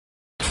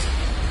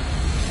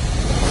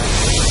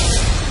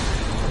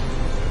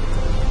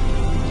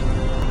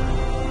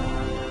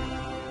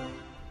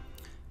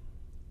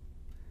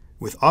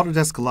With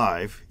Autodesk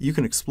Live, you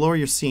can explore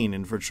your scene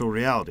in virtual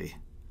reality.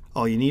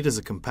 All you need is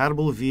a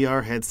compatible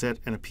VR headset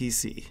and a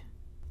PC.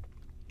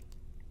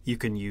 You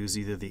can use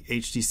either the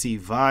HTC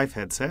Vive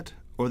headset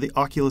or the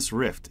Oculus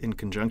Rift in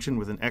conjunction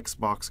with an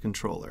Xbox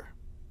controller.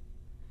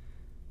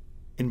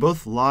 In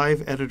both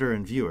Live Editor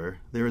and Viewer,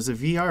 there is a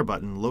VR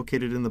button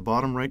located in the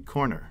bottom right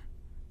corner.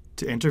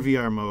 To enter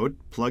VR mode,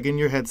 plug in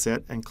your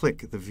headset and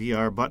click the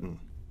VR button.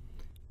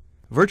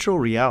 Virtual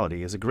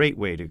reality is a great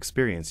way to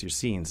experience your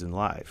scenes in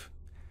Live.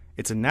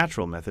 It's a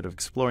natural method of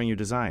exploring your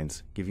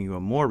designs, giving you a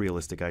more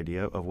realistic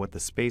idea of what the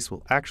space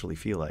will actually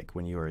feel like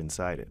when you are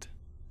inside it.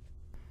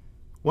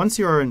 Once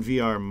you are in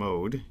VR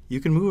mode, you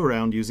can move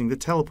around using the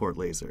teleport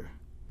laser.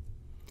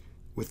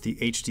 With the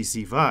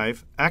HTC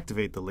Vive,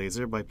 activate the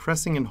laser by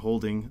pressing and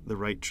holding the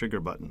right trigger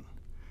button.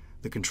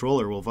 The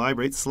controller will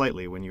vibrate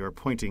slightly when you are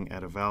pointing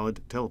at a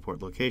valid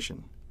teleport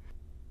location.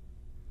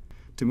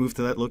 To move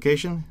to that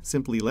location,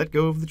 simply let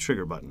go of the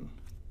trigger button.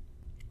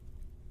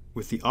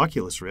 With the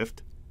Oculus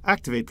Rift,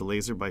 activate the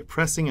laser by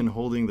pressing and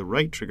holding the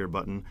right trigger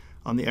button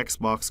on the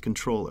Xbox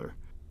controller.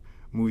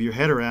 Move your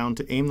head around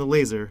to aim the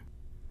laser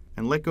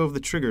and let go of the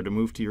trigger to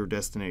move to your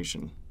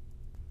destination.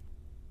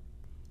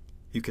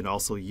 You can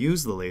also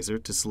use the laser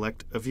to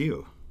select a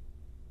view.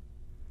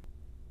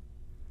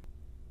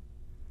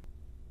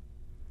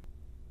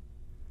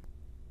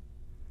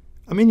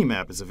 A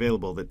minimap is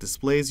available that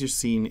displays your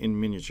scene in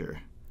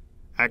miniature.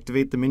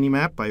 Activate the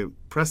minimap by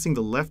pressing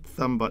the left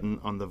thumb button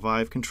on the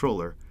Vive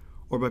controller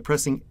or by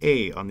pressing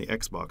A on the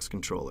Xbox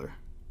controller.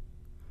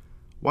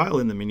 While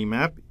in the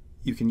minimap,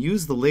 you can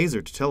use the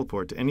laser to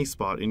teleport to any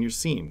spot in your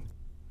scene.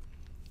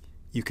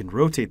 You can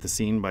rotate the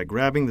scene by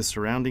grabbing the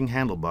surrounding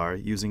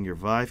handlebar using your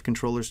Vive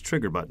controller's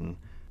trigger button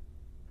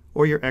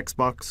or your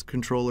Xbox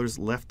controller's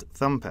left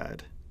thumb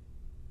pad.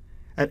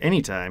 At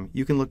any time,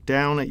 you can look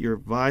down at your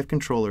Vive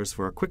controllers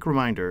for a quick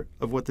reminder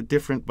of what the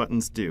different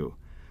buttons do,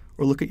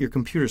 or look at your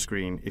computer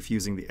screen if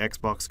using the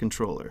Xbox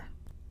controller.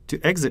 To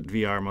exit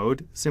VR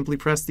mode, simply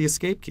press the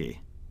Escape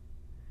key.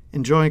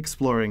 Enjoy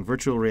exploring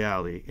virtual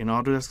reality in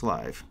Autodesk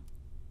Live.